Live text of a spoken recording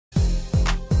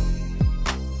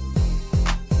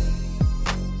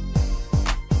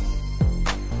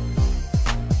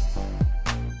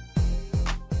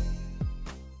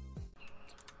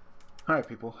Alright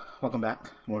people, welcome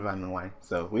back. More Vitamin Y.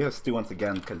 So we have Stu once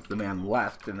again because the man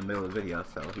left in the middle of the video,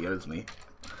 so he owes me.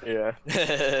 Yeah.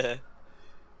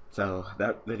 So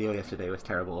that video yesterday was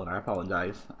terrible and I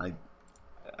apologize. I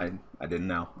didn't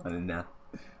know. I didn't know.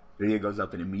 Video goes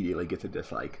up and immediately gets a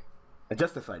dislike. A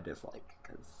justified dislike.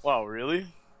 Cause, Wow, really?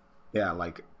 yeah,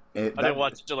 like... I didn't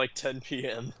watch it till like 10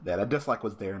 p.m. Yeah, that dislike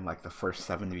was there in like the first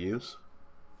 7 views.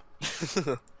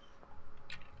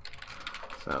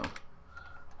 So...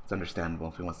 it's understandable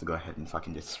if he wants to go ahead and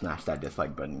fucking just smash that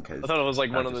dislike button, because I thought it was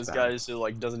like one of those guys who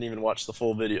like doesn't even watch the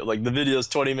full video. Like the video's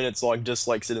 20 minutes long,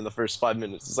 dislikes it in the first 5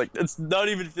 minutes. It's like, it's not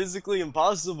even physically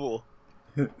impossible.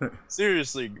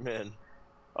 Seriously, man.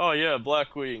 Oh yeah,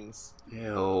 black wings.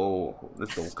 Ew,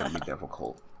 this is gonna be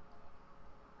difficult.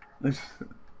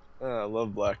 I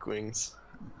love black wings.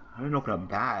 I don't know if I'm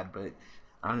bad, but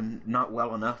I'm not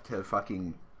well enough to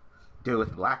fucking deal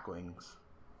with black wings.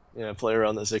 Yeah, play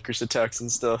around those Icarus attacks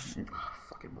and stuff. Oh,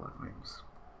 fucking black wings.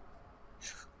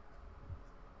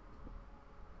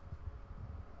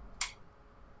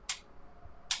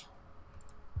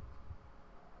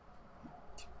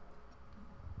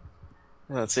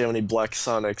 Let's see how many Black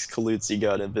Sonics Kalutzi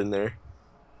got up in there.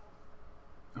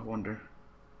 I wonder.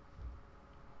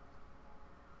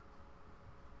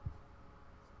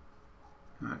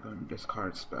 Alright, go to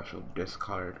discard, special,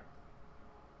 discard,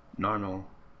 normal,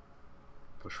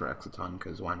 push for Exciton,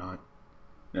 because why not?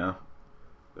 Yeah.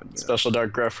 Special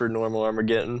Dark Grepher, normal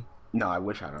Armageddon. No, I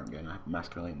wish I had Armageddon. I have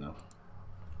Masculine though.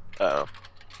 Oh.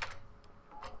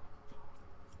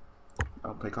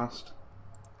 I'll pay cost.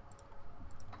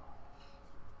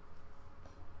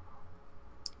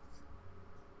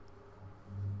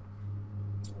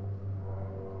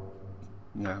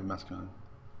 Yeah, Masculine.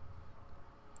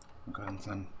 I'll go ahead and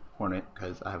send Hornet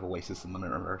because I have Oasis in the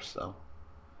reverse, so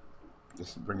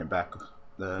just bring it back.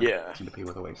 The TDP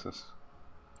with Oasis.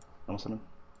 Almost in.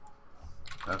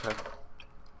 Okay.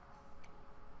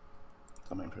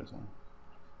 I'm in prison.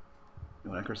 You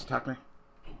want Icarus attack me?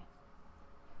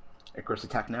 Icarus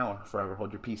attack now or forever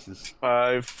hold your pieces.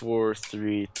 5, 4,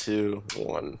 3, 2,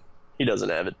 1. He doesn't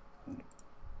have it.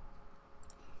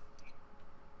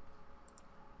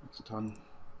 It's a ton.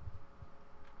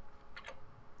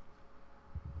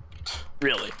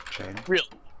 Really? Chain. Really?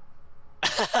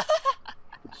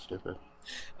 Stupid.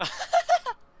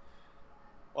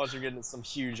 Watch him get into some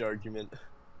huge argument.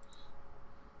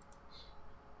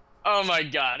 Oh my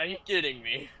god, are you kidding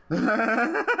me?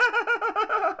 How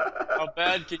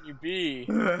bad can you be?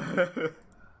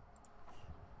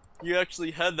 You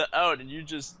actually had the out and you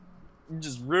just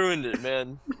ruined it,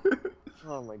 man.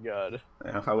 Oh my god.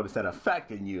 And if I would have said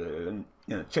affecting you,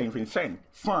 chain for chain,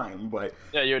 fine, but...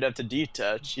 Yeah, you would have to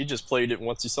detach. You just played it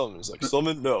once you summoned. It's like,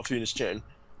 summon? No, Phoenix Chain.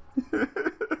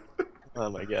 Oh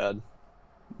my god.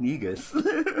 Negus.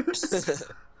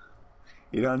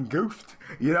 You done goofed.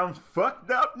 You done fucked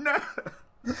up now.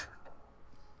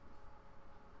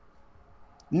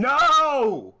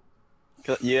 No!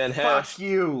 Cut you in half. Fuck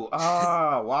you.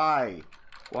 Ah, why?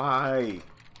 Why?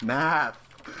 Math.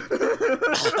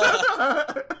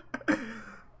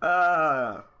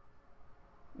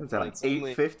 Is that like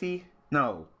 850?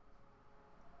 No.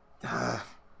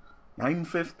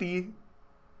 950?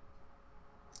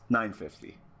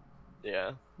 950.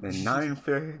 Yeah. Then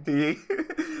 950.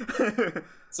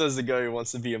 Says the guy who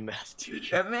wants to be a math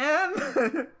teacher.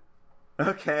 Man.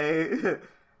 Okay.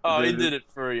 Oh, he did it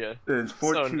for you. It's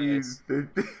 14. So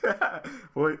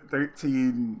nice.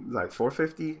 13. Like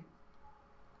 450.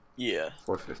 Yeah.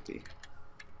 450.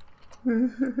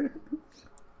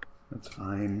 That's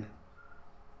fine.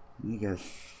 You guess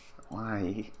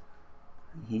why?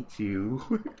 I hate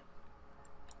you.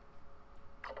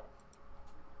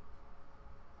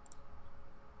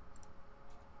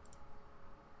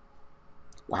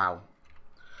 Wow.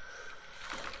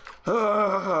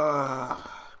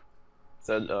 Is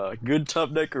that a good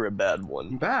top deck or a bad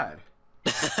one? Bad.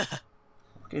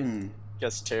 Fucking.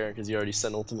 Guess Terran, because you already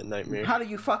sent Ultimate Nightmare. How do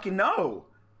you fucking know?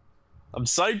 I'm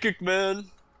psychic,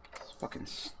 man. It's fucking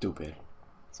stupid.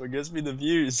 So it gives me the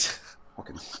views.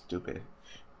 Fucking stupid.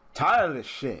 Tired of this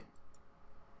shit.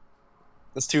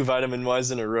 That's 2 Vitamin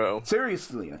Ys in a row.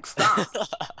 Seriously, like stop.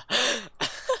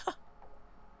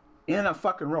 In a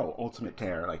fucking row, Ultimate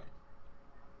Terror. Like,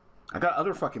 I got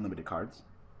other fucking limited cards.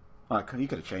 You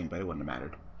could have changed, but it wouldn't have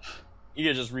mattered. You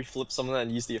could just reflip some of that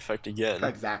and use the effect again.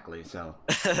 Exactly, so.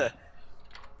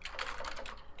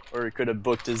 Or he could have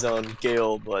booked his own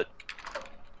Gale, but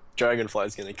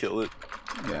Dragonfly's gonna kill it.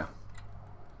 Yeah.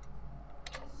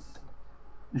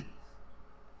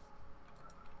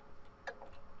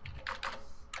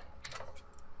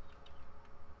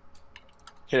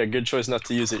 Yeah, good choice not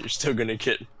to use it. You're still gonna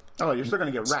get Oh, you're still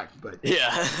gonna get wrecked, but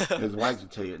yeah. it was wiser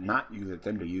to not use it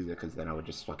than to use it, because then I would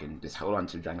just fucking just hold on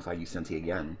to Dragonfly use Senti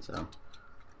again. So.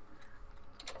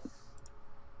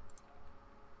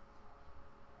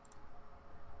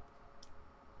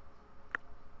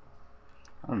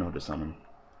 I don't know what to summon.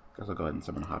 Guess I'll go ahead and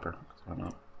summon a Hopper. Why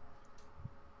not?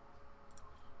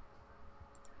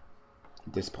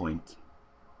 At this point,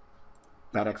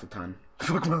 that Exciton.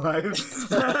 Fuck my life.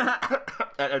 That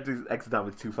Exciton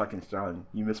was too fucking strong.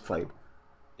 You misplayed.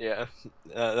 Yeah,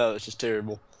 that was just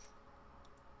terrible.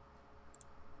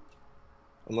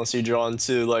 Unless you draw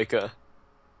into like a.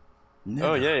 Nigga.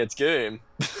 Oh yeah, it's game.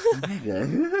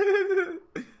 Nigga.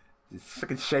 Just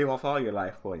fucking shave off all your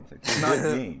life points. It's not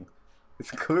game. It's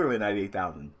clearly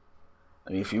 98,000.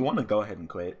 I mean, if you want to go ahead and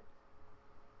quit.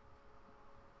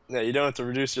 Yeah, you don't have to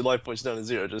reduce your life points down to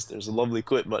 0. Just there's a lovely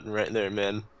quit button right there,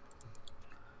 man.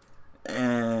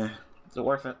 Is it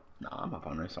worth it? No, I'm up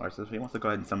on resources. If he wants to go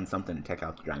ahead and summon something and take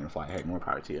out the Dragonfly, hey, more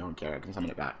power to you. I don't care. I can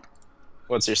summon it back.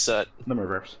 What's your set? The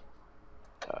reverse.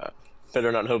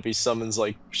 Better not hope he summons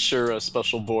like Shura,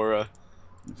 Special Bora.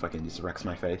 And fucking just wrecks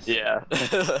my face. Yeah.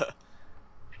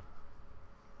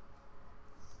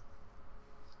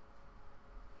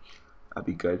 That'd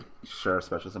be good. Sure,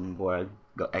 Special Summon Bora.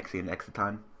 Go Exy and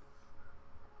Exciton.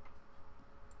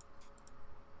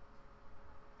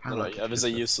 All you have is a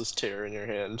useless tear in your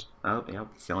hand. Oh, yep.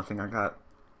 It's the only thing I got.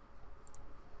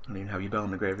 I don't even have Yubel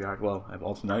in the graveyard. Well, I have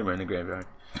Ultimate Nightmare in the graveyard.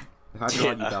 If I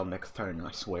draw Yubel next turn,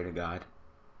 I swear to God.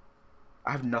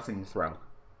 I have nothing to throw.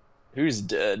 Who's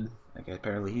dead? Okay,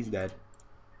 apparently he's dead.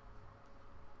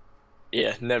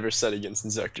 Yeah, never set against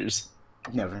Inzektors.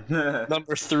 Never.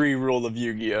 Number 3 rule of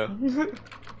Yu-Gi-Oh!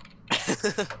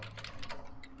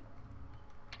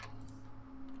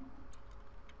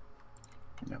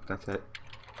 Yep, that's it.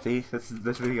 See, this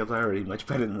video's already much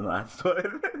better than the last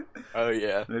one. Oh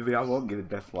yeah. Maybe I won't get a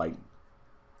dislike.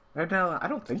 Right now, I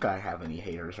don't think I have any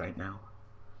haters right now.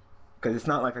 Because it's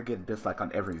not like I get a dislike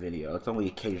on every video. It's only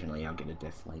occasionally I'll get a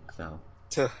dislike, so.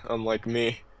 Unlike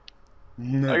me.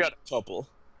 No. I got a couple.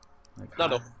 Like,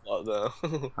 not a lot, though.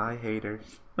 Hi,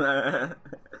 haters.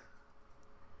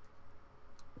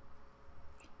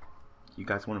 You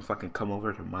guys want to fucking come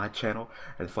over to my channel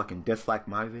and fucking dislike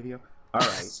my video?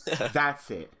 Alright,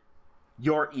 that's it.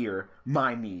 Your ear,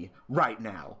 my knee, right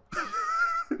now.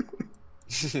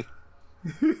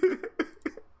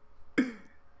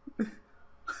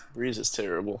 Breeze is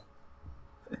terrible.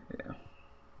 Yeah.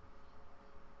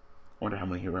 Wonder how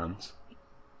many he runs.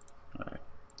 Alright.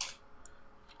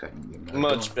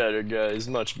 Much better, guys.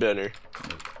 Much better.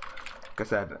 Like I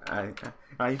said,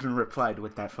 I even replied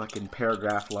with that fucking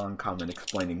paragraph-long comment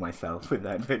explaining myself in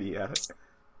that video.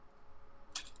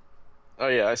 Oh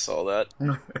yeah, I saw that.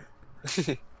 Like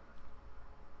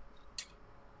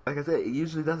I said, it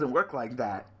usually doesn't work like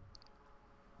that.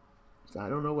 So I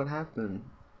don't know what happened.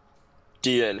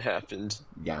 DN happened.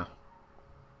 Yeah.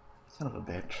 Son of a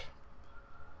bitch.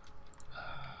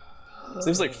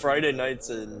 Seems like Friday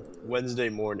nights and Wednesday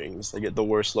mornings I get the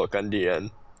worst luck on DN.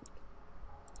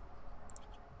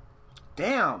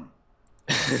 Damn!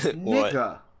 What?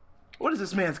 Nigga! What is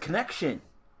this man's connection?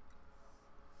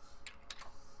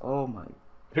 Oh my...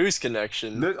 Whose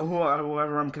connection?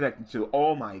 Whoever I'm connected to.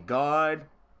 Oh my god.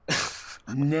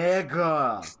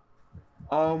 Nigga!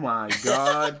 Oh my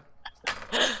god.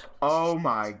 Oh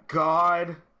my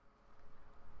god.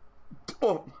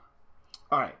 Oh.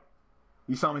 Alright.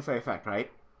 You saw me say effect,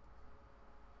 right?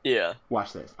 Yeah.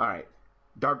 Watch this. Alright.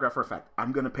 Dark Grepher effect.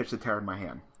 I'm gonna pitch the terror in my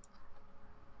hand.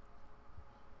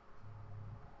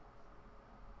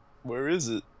 Where is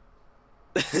it?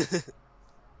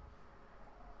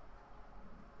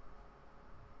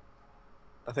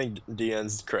 I think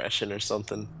DN's crashing or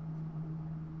something.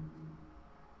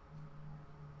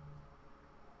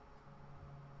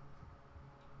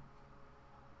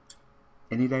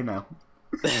 Any day now.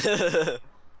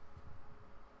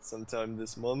 Sometime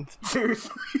this month.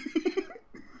 Seriously.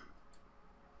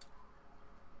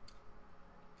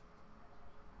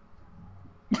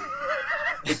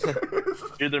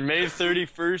 Either May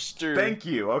 31st or... Thank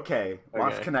you. Okay.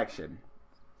 Lost connection.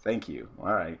 Thank you.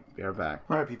 Alright. We are back.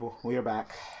 Alright, people. We are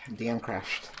back. DM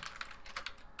crashed.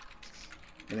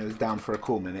 And it was down for a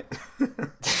cool minute.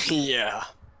 Yeah.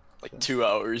 Like 2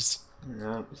 hours.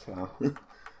 Yeah, so...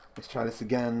 Let's try this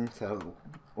again. So,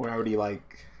 we're already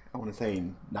like, I want to say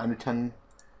 9 or 10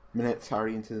 minutes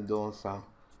already into the duel, so...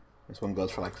 This one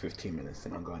goes for like 15 minutes,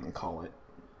 and I'll go ahead and call it.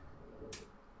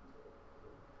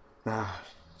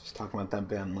 Just talking about that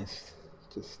ban list.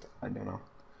 Just, I don't know.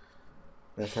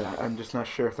 That's it. I'm just not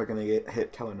sure if they're gonna get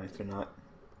hit Killer Knights or not.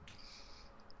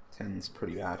 10's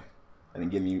pretty bad. I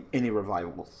didn't give you any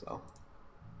revivals, so.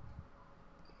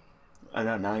 I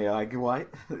know, now you're like, what?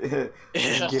 You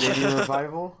didn't get Yeah. any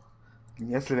revival? And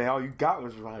yesterday all you got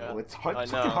was revival. Yeah, It's hard, I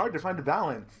it's fucking know. hard to find a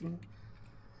balance.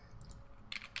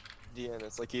 Yeah, and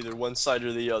it's like either one side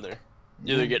or the other.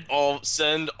 You either Mm-hmm. get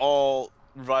send, all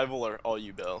revival, or all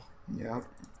Yubel. Yeah.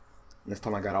 This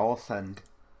time I got all send.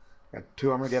 Got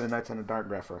 2 Armageddon Knights and a Dark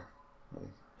Greffer.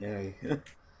 Yay.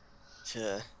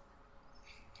 Yeah.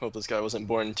 Hope this guy wasn't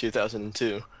born in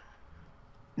 2002.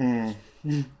 Mm.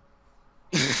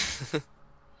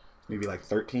 Maybe like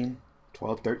 13?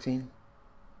 12, 13?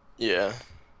 Yeah.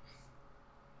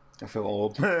 I feel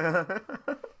old.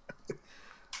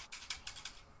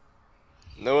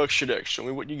 No extra deck. Show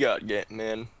me what you got,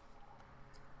 man.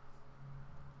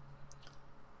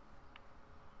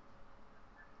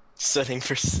 Setting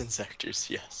versus Inzektors,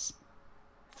 yes.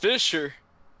 Fisher!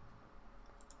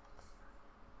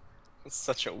 It's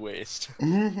such a waste.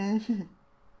 Yeah,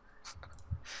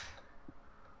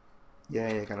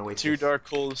 you gotta wait. 2 Dark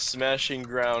Holes, Smashing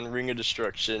Ground, Ring of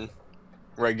Destruction.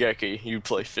 Raigeki, you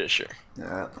play Fisher.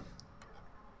 Yeah.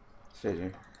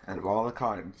 Fisher. Out of all the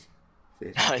cards,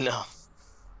 Fisher. I know.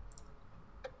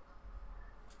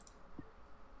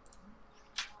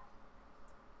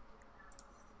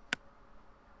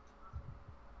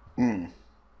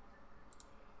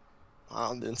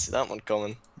 Wow, didn't see that one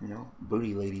coming. You know,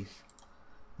 booty ladies.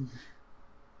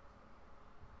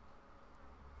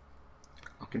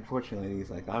 Fucking fortune ladies,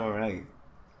 like, alright.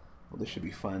 Well, this should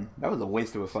be fun. That was a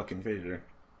waste of a fucking Fisher.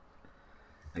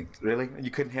 Like, really? You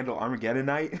couldn't handle Armageddon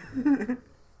Night? And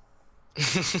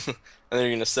then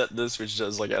you're gonna set this, which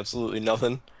does, like, absolutely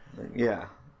nothing. Like, yeah.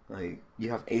 Like, you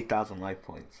have 8,000 life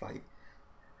points. Like,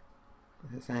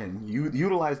 I'm just saying, you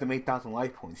utilize them 8,000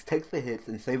 life points. Take the hits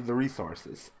and save the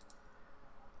resources.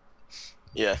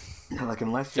 Yeah. Like,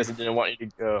 unless Because it didn't want you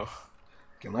to go.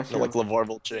 Unless No, you're like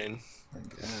Lavarval Chain. like,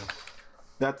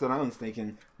 that's what I was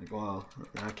thinking. Like, well,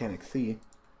 I can't exceed.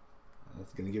 I was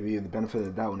gonna give you the benefit of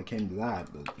the doubt when it came to that,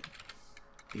 but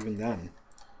even then,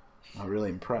 not really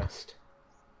impressed.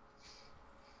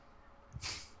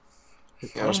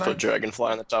 Yeah, just put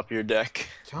Dragonfly on the top of your deck.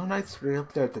 Town Knights were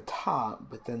up there at the top,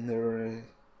 but then there were...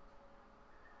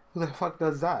 Who the fuck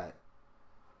does that?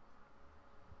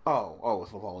 Oh,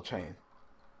 it's Lavarval Chain.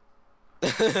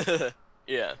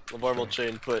 Yeah, Lavarval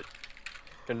Chain put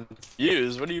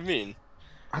confused. What do you mean?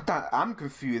 I'm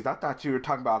confused. I thought you were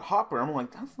talking about Hopper. I'm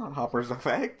like, that's not Hopper's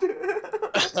effect.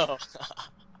 Oh.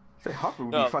 Say Hopper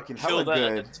would be fucking hella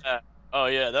good. Oh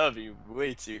yeah, that would be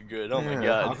way too good. Oh yeah, my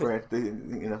god. Hopper at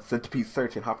the Centipede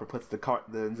Search, and Hopper puts the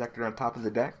Inzektor on top of the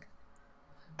deck.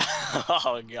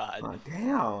 Oh god. Oh,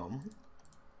 damn.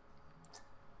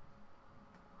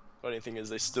 Funny thing is,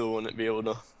 they still wouldn't be able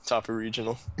to top a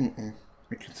regional.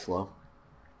 It's slow.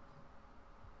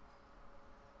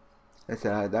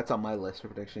 That's on my list for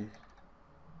prediction.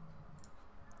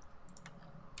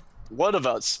 What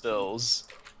about spells?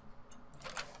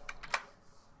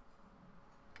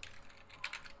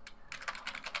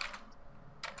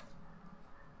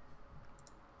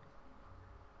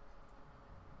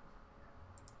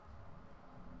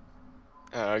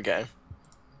 Oh, okay.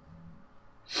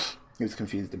 He was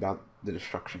confused about the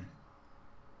destruction.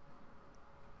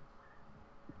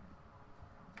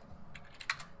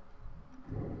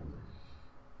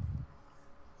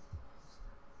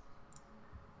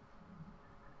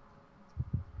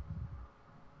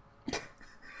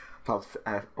 Pops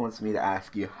wants me to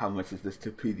ask you, how much is this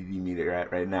stupidity meter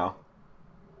at right now?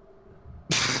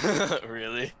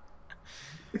 Really?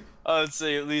 I would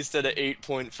say at least at an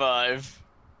 8.5.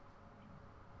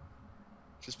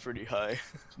 Which is pretty high.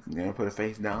 You gonna put it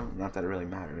face down? Not that it really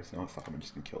matters. No, fuck, I'm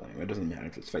just gonna kill it. It doesn't matter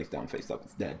if it's face down, face up,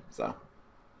 it's dead, so.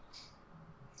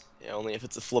 Yeah, only if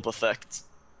it's a flip effect.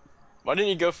 Why didn't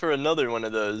you go for another one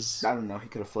of those? I don't know, he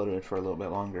could have floated it for a little bit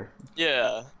longer.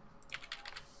 Yeah.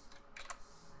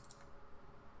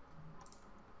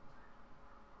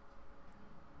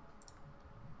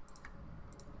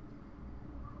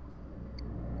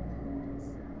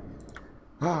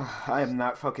 I am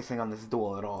not focusing on this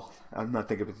duel at all. I'm not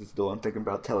thinking about this duel, I'm thinking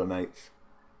about Teleknights.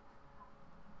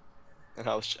 And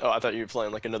I thought you were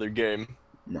playing like another game.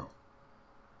 No.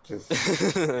 Just...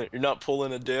 You're not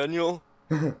pulling a Daniel?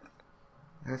 Like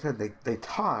I said, they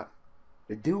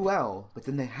do well, but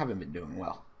then they haven't been doing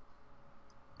well.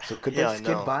 So could they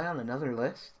skid by on another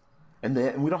list? And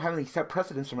we don't have any set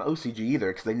precedents from OCG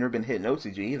either, because they've never been hit in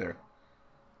OCG either.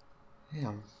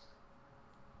 Damn.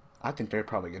 I think they're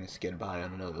probably going to skid by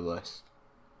on another list.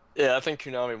 Yeah, I think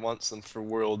Konami wants them for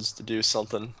Worlds to do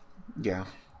something. Yeah.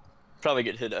 Probably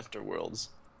get hit after Worlds.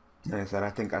 Like I said,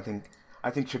 I think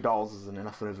Shadal's isn't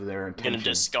enough of their intention. You're gonna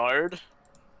discard?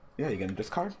 Yeah, you're gonna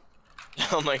discard?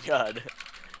 Oh my god.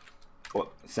 What?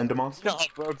 Send a monster? You know how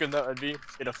broken that would be?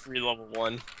 Get a free level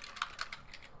 1.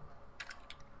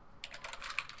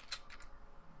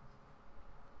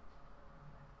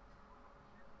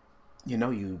 You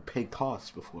know you pay costs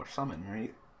before summon,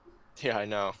 right? Yeah, I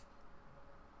know.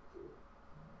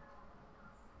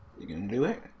 You gonna do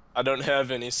it? I don't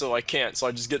have any, so I can't, so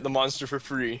I just get the monster for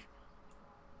free.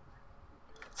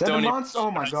 Send a monster? Oh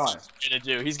my god. What he's gonna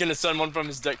do. He's gonna send one from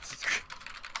his deck.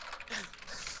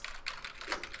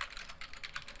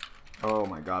 Oh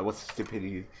my god, what's the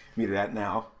stupidity meter at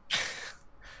now?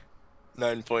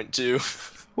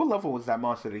 9.2. What level was that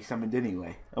monster that he summoned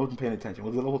anyway? I wasn't paying attention.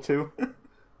 Was it level 2?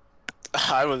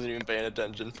 I wasn't even paying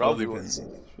attention. Probably was.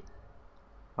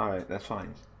 Alright, that's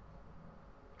fine.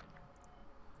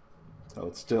 So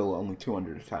it's still only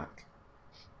 200 attack.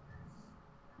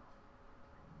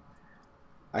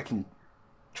 I can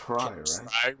try, right?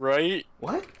 Try, right?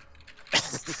 What?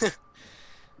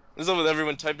 What's up with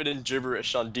everyone typing in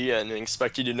gibberish on DN and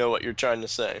expect you to know what you're trying to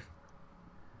say?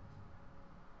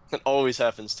 That always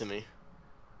happens to me.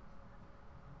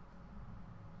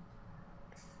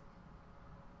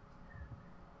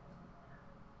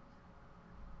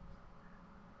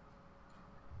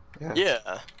 Yes.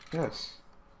 Yeah. Yes.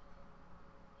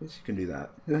 Yes, you can do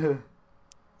that.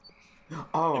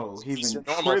 Oh, he's in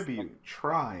tribute.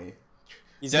 Try.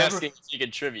 He's asking if you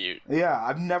can tribute. Yeah,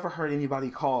 I've never heard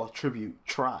anybody call tribute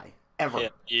try. Ever. Yeah,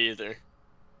 either.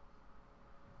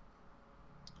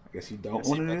 I guess you don't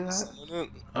want to do that?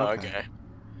 Oh, okay.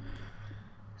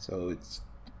 So it's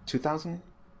 2,000?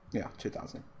 Yeah,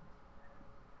 2,000.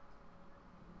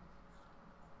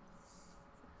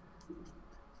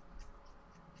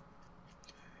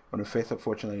 When a Faith of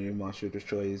Fortune monster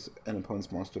destroys an opponent's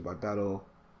monster by battle,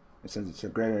 it sends it to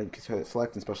the graveyard, you can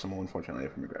select and special summon one Fortune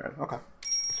from the graveyard. Okay,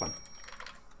 that's fine.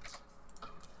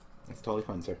 That's totally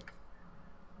fine, sir.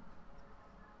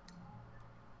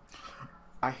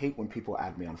 I hate when people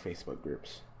add me on Facebook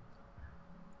groups.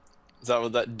 Is that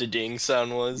what that ding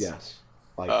sound was? Yes.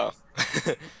 Like, oh.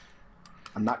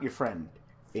 I'm not your friend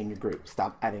in your group.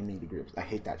 Stop adding me to groups. I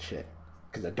hate that shit.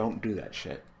 Because I don't do that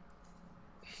shit.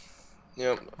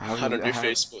 Yep. I don't do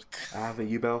Facebook. I have a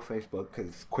Yubel Facebook because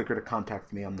it's quicker to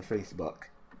contact me on the Facebook.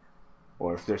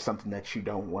 Or if there's something that you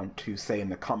don't want to say in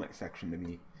the comment section to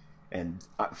me. And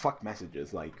fuck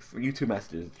messages. Like, YouTube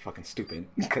messages is fucking stupid.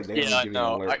 Because they don't give you an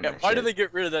alert. Why do they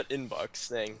get rid of that inbox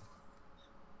thing?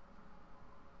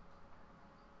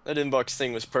 That inbox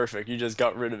thing was perfect. You just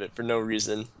got rid of it for no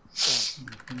reason.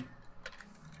 Mm-hmm.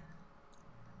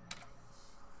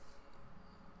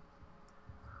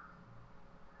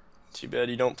 Too bad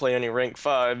you don't play any rank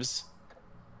 5s.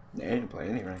 Yeah, I didn't play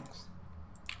any ranks.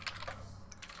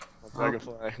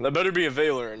 Dragonfly. That better be a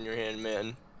Veiler in your hand,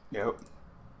 man. Yep.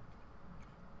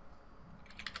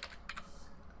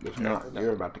 If not,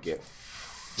 you're about to get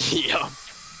yeah.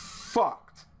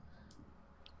 fucked.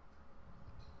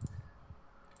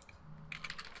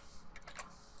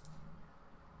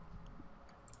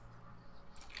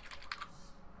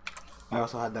 I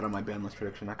also had that on my ban list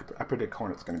prediction. I predict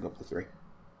Hornet's gonna go up to 3.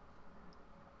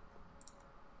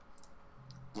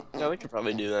 Yeah, they could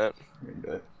probably do that. They can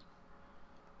do it.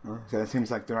 So it seems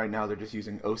like right now they're just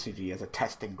using OCG as a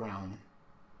testing ground.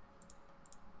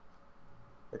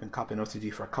 They've been copying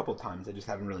OCG for a couple times. I just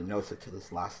haven't really noticed it to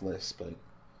this last list, but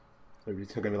they're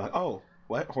gonna be like, oh,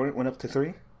 what? Hornet went up to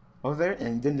 3 over there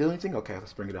and didn't do anything? Okay,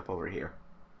 let's bring it up over here.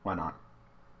 Why not?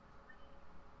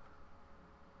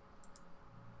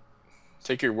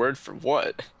 Take your word for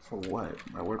what? For what?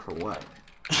 My word for what?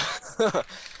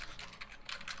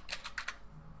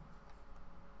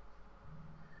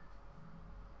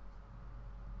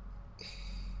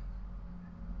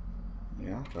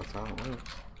 Yeah, that's how it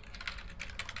works.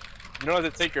 You don't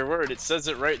have to take your word. It says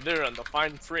it right there on the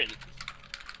fine print.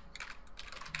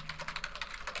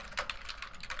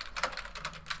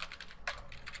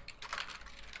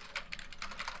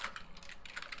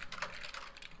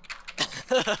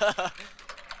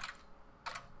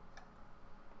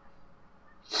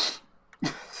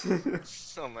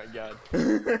 Oh my god.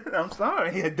 I'm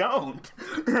sorry, I don't.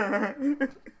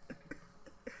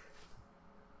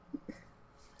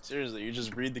 Seriously, you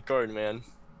just read the card, man.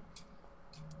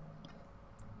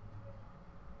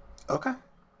 Okay.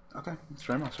 Okay, it's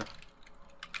very much so.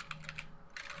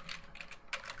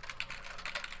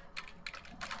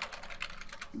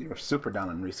 You're super down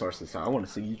on resources, so I want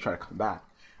to see you try to come back.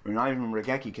 I mean, not even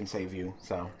Regeki can save you,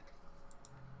 so.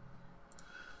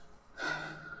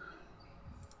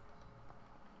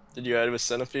 Did you add it with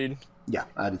Centipede? Yeah,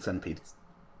 I added Centipede.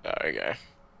 Oh, okay.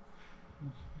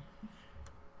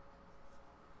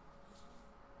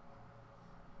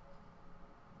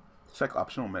 It's like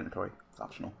optional, mandatory. It's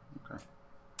optional. Okay. Okay.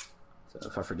 So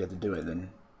if I forget to do it, then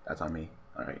that's on me.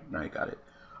 All right, now you got it.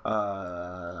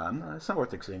 It's not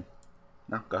worth exceeding.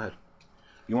 No, go ahead.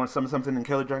 You want to summon something and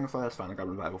kill a dragonfly? That's fine. I got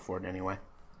revival for it anyway.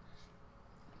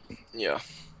 Yeah.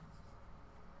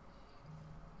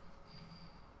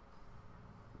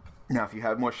 Now, if you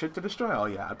had more shit to destroy, oh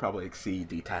yeah, I'd probably exceed,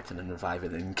 detach, and then revive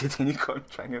it and continue going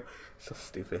trying to. So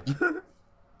stupid.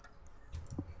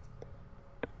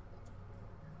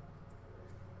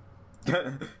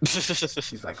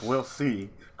 He's like, we'll see.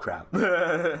 Crap.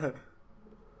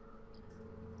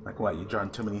 Like what? You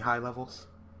drawing too many high levels?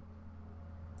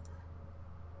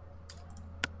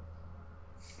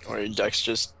 Or your deck's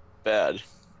just bad.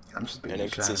 I'm just being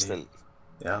inconsistent.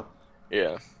 Yep.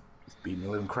 Yeah. Just beating the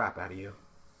living crap out of you.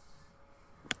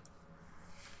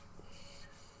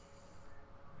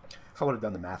 If I would have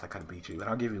done the math, I could have beat you, but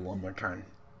I'll give you one more turn.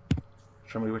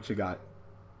 Show me what you got.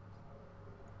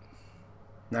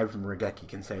 Not even Regeki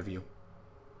can save you.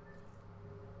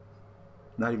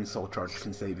 Not even Soul Charge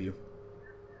can save you.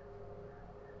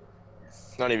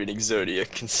 Not even Exodia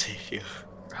can save you.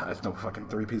 That's no fucking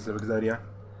 3 pieces of Exodia.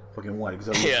 Fucking what?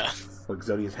 Exodia? Yeah. Well,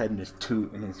 Exodia's head and his two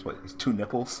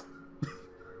nipples.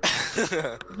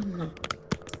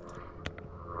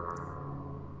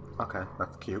 Okay,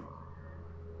 that's cute.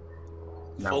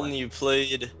 If only you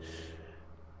played...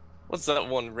 What's that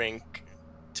one rank?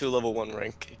 2 level 1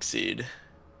 rank exceed.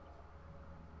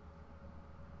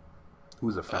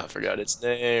 Who's a fat? I forgot its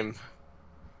name.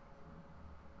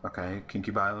 Okay,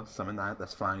 Kinky Bio, summon that,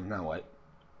 that's fine. Now what?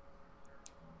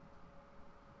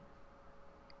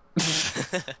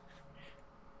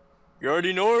 You're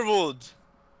already Norvald!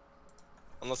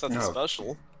 Unless that's a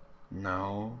special.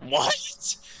 No.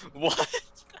 What? What?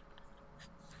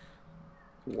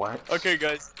 What? Okay,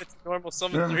 guys, it's normal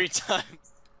summon 3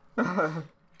 times. How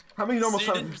many normal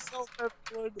summons? Yourself,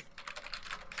 everyone.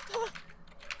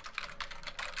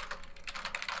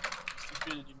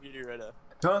 Stupidity meter at a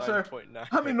No, sir. 9.9.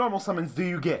 How many normal summons do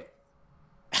you get?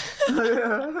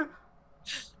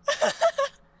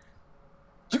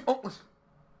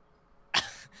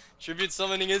 Tribute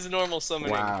summoning is normal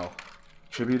summoning. Wow.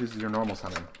 Tribute is your normal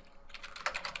summon.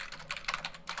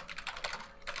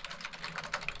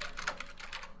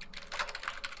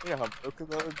 You know how broken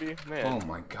that would be? Man. Oh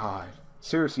my god.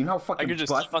 Seriously, you know how fucking I could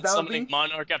just keep on summoning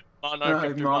Monarch after Monarch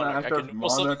after Monarch.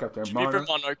 Monarch after Tribute for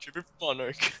Monarch, Tribute for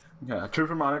Monarch. Yeah, tribute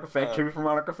for Monarch effect, tribute for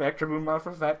Monarch effect, tribute for Monarch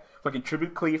effect, fucking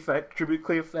tribute Clee effect, tribute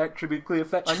Clee effect, tribute Clee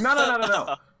effect. Like,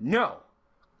 no.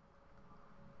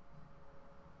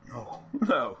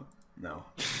 No.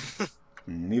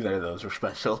 Neither of those were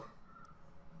special.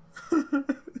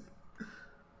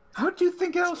 How'd you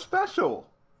think it was special?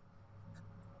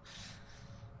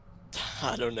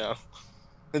 I don't know.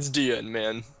 It's DN,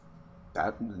 man.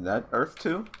 That Earth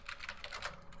too?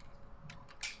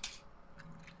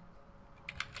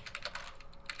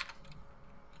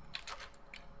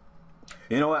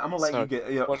 You know what? I'm gonna let you get.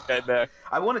 You know, one guy back.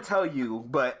 I want to tell you,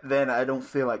 but then I don't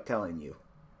feel like telling you.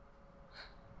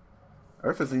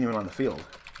 Earth isn't even on the field.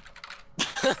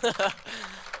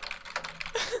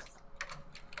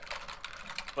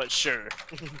 But sure.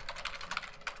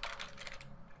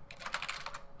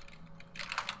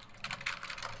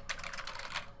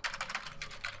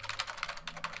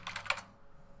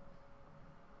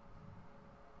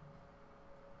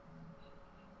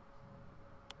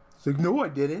 It's like, no, I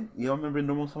didn't. You don't remember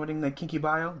normal summoning that Kinky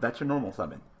Bio? That's your normal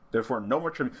summon. Therefore, no more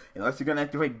tribute. Unless you're going to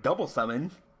activate double summon,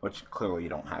 which clearly you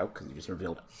don't have because you just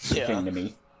revealed the thing to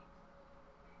me.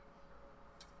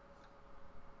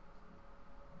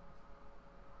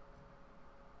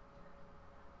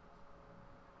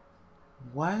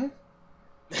 What?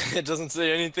 It doesn't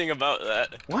say anything about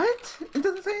that. What? It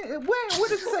doesn't say... Where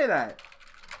does it say that?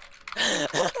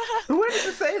 Where does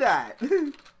it say that?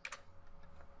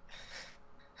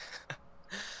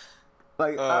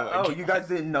 Like, you guys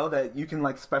didn't know that you can,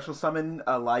 like, special summon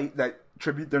a light that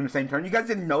tribute during the same turn? You guys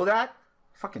didn't know that?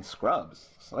 Fucking scrubs.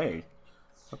 Slay.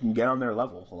 Fucking get on their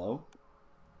level. Hello?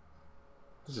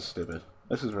 This is stupid.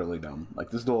 This is really dumb.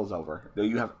 Like, this duel is over.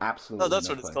 You have absolutely that's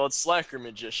no what it's play. called. Slacker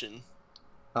Magician.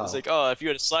 Oh. It's like, if you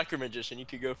had a Slacker Magician, you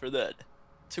could go for that. It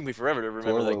took me forever to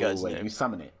remember that guy's name. You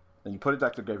summon it. Then you put it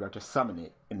back to the graveyard to summon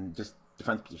it in just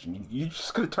defense position. You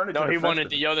just could have turned it to No, he defense wanted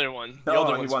position. the other one. The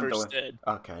other one's first dead.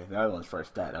 Okay, the other one's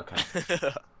first dead. Okay.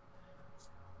 Didn't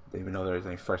even know there was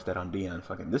any first dead on Dion.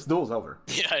 Fucking, this duel's over.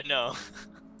 Yeah, I know.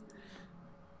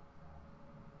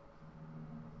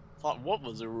 Thought what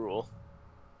was the rule?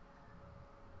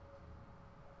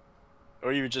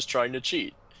 Or you were just trying to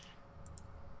cheat?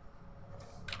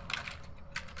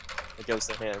 Against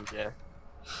the hand, yeah.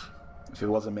 If it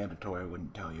wasn't mandatory, I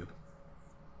wouldn't tell you.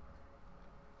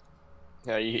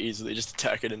 Yeah, you easily just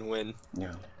attack it and win.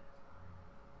 Yeah.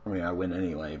 I mean, I win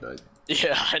anyway, but...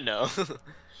 Yeah, I know.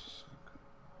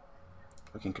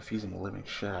 Fucking confusing the living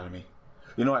shit out of me.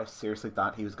 You know what I seriously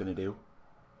thought he was gonna do?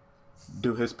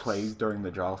 Do his plays during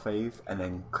the draw phase, and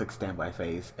then click standby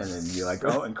phase, and then you're like,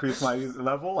 oh, increase my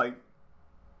level? Like...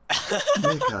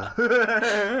 Nigga.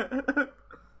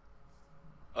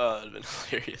 That'd been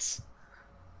hilarious.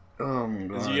 Oh my god.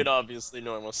 Because you could obviously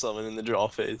normal summon in the draw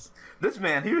phase. This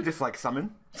man, he would just like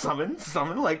summon. Like,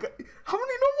 how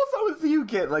many normal summons do you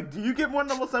get? Like, do you get more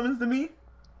normal summons than me?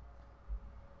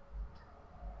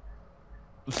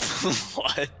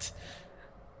 What?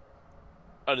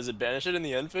 Oh, does it banish it in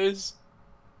the end phase?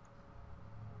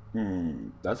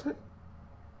 Does it?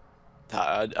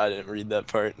 I didn't read that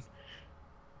part.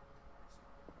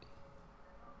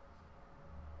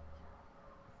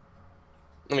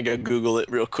 I'm gonna go Google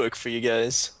it real quick for you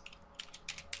guys.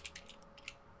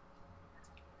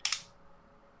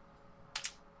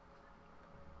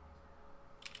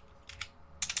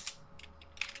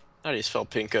 How do you spell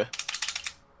Pinka?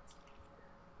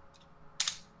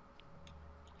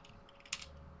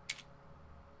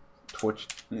 Twitch,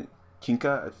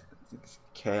 Kinka,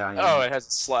 K-I-N. Oh, it has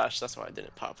a slash. That's why it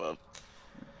didn't pop up.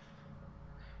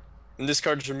 And this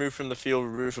card is removed from the field.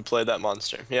 Remove and play that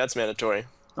monster. Yeah, it's mandatory.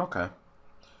 Okay.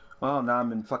 Well, now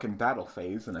I'm in fucking battle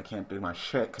phase and I can't do my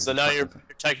shit. So now you're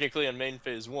technically in main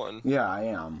phase 1. Yeah, I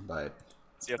am, but...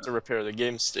 So you have to repair the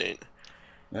game state.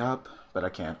 Yep, but I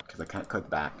can't, because I can't click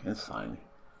back. It's fine.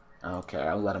 I don't care.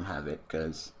 I'll let him have it,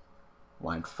 because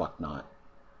why the fuck not?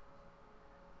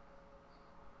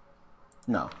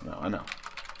 No, I know.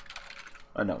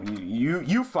 I know.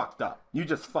 You fucked up. You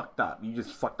just fucked up. You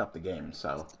just fucked up the game,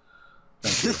 so...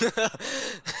 Thank you.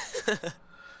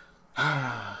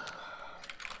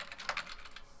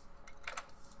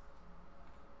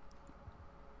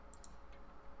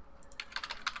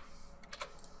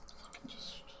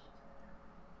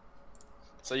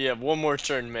 So you have one more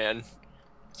turn, man.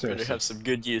 Seriously. Better have some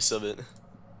good use of it.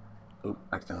 Oop,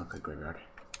 accidentally click graveyard.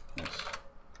 Nice.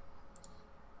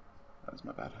 That was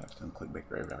my bad. Accidentally click big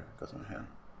graveyard. It goes in my hand.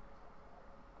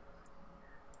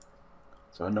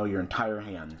 So I know your entire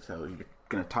hand, so you're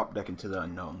gonna top deck into the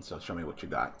unknown, so show me what you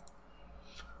got.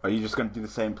 Are you just gonna do the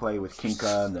same play with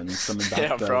Kinka and then summon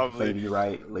back the Lady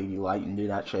Light and do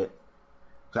that shit?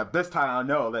 Because this time I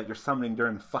know that you're summoning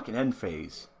during the fucking end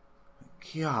phase.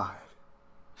 God.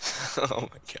 Oh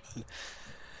my god.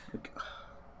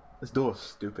 This duel is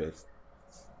stupid.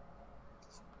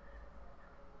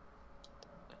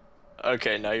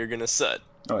 Okay, now you're gonna set.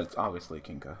 Oh, it's obviously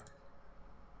Kinka.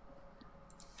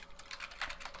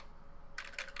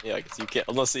 Yeah, because you can't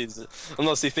unless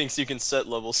he thinks you can set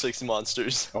level 6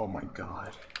 monsters. Oh my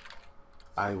god.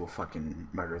 I will fucking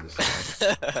murder this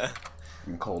guy.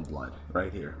 In cold blood.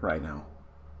 Right here, right now.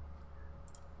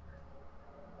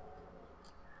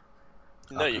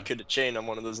 No, okay. You could have chained on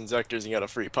one of those Inzektors and got a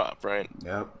free pop, right?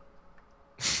 Yep.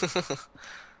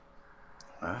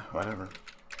 Whatever.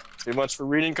 Too much for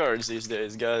reading cards these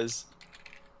days, guys.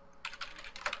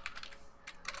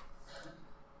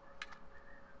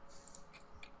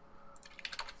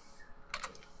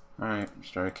 Alright,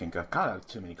 start Kinka. God, I have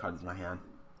too many cards in my hand.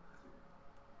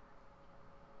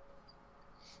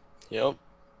 Yep.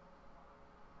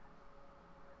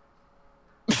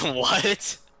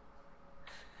 What?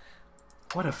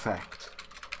 What effect?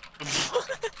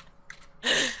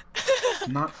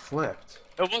 Not flipped.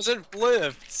 It wasn't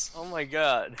flipped. Oh my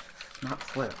god. It's not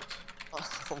flipped.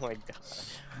 Oh my god.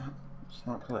 It's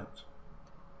not flipped.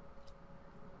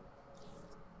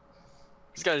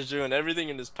 This guy's doing everything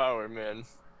in his power, man.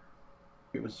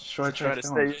 It was short try to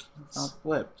stay. It's not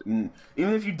flipped. And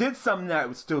even if you did something that, it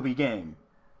would still be game.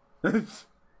 Yeah,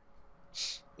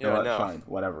 you know what? I know. Fine,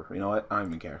 whatever. You know what? I don't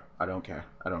even care. I don't care.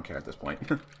 I don't care at this point.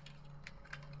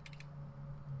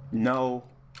 No.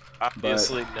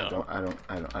 Obviously, no. I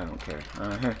don't care.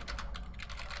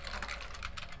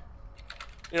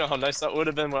 You know how nice that would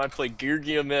have been when I played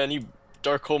Geargia, man. You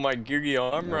dark hole my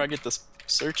Geargia armor, yeah. I get to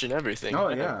search and everything. Oh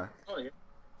yeah. Oh yeah.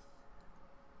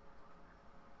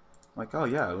 Like, oh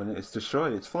yeah, when it's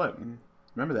destroyed, it's flipped.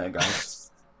 Remember that, guys.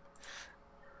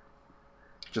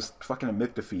 Just fucking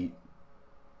admit defeat.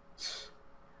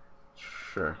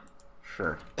 Sure.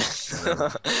 Sure.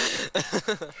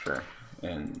 Sure.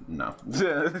 And no.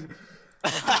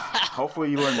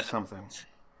 Hopefully you learned something.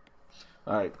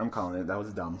 Alright, I'm calling it. That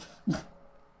was dumb.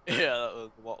 Yeah, that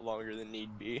was a lot longer than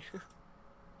need be.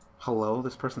 Hello?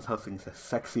 This person's hosting says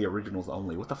sexy originals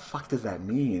only. What the fuck does that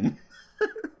mean?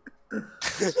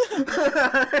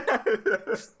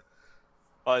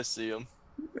 I see him.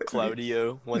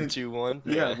 Claudio121.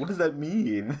 Yeah, what does that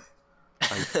mean?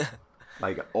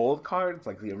 Like old cards,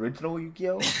 like the original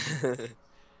Yu-Gi-Oh?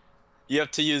 You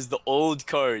have to use the old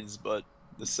cards, but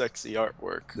the sexy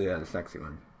artwork. Yeah, the sexy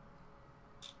one.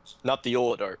 Not the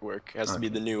old artwork. It has to be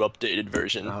the new updated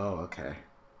version. Oh, okay.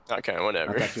 Okay,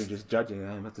 whatever. I thought you were just judging.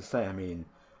 I'm about to say. I mean,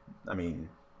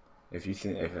 if you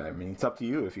think, it's up to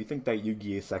you. If you think that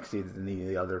Yugi is sexier than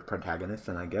the other protagonists,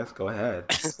 then I guess go ahead.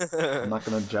 I'm not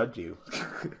gonna judge you.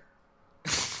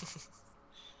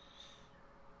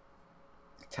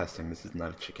 Testing. This is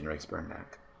not a chicken race burn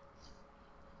back.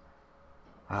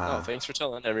 Oh, thanks for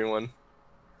telling everyone.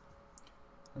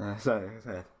 So,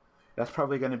 that's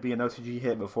probably going to be an OCG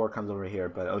hit before it comes over here,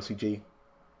 but OCG,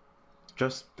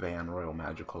 just ban Royal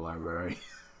Magical Library.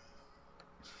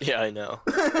 Yeah, I know.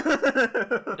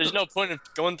 There's no point of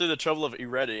going through the trouble of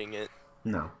eradicating it.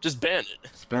 No. Just ban it.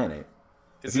 Just ban it.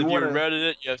 Because if you eradicate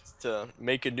it, you have to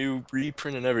make a new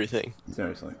reprint and everything.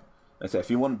 Seriously. That's it. If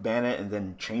you want to ban it and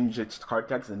then change its card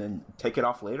text and then take it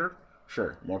off later,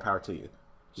 sure, more power to you.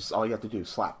 Just all you have to do is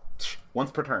slap. Once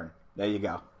per turn. There you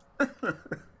go. You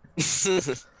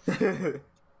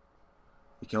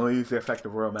can only use the effect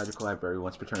of Royal Magical Library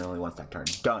once per turn, only once that turn.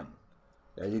 Done.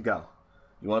 There you go.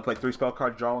 You want to play 3 spell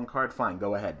cards, draw 1 card? Fine,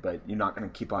 go ahead. But you're not going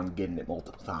to keep on getting it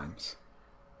multiple times.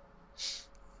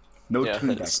 No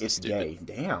tune deck. It's gay.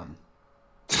 Damn.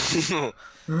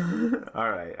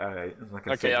 Alright. Like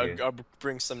okay, I'll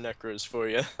bring some Necros for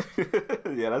you.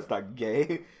 Yeah, that's not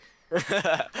gay.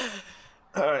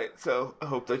 Alright, so I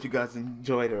hope that you guys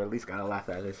enjoyed or at least got a laugh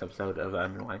at this episode of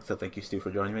Unwind. So thank you, Stu, for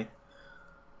joining me.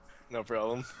 No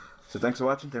problem. So thanks for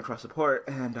watching, thanks for support,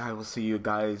 and I will see you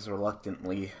guys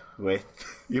reluctantly with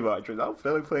Yubel XYZ. I'm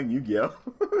feeling playing Yu-Gi-Oh!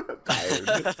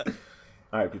 Tired.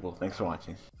 Alright, people, thanks for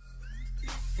watching.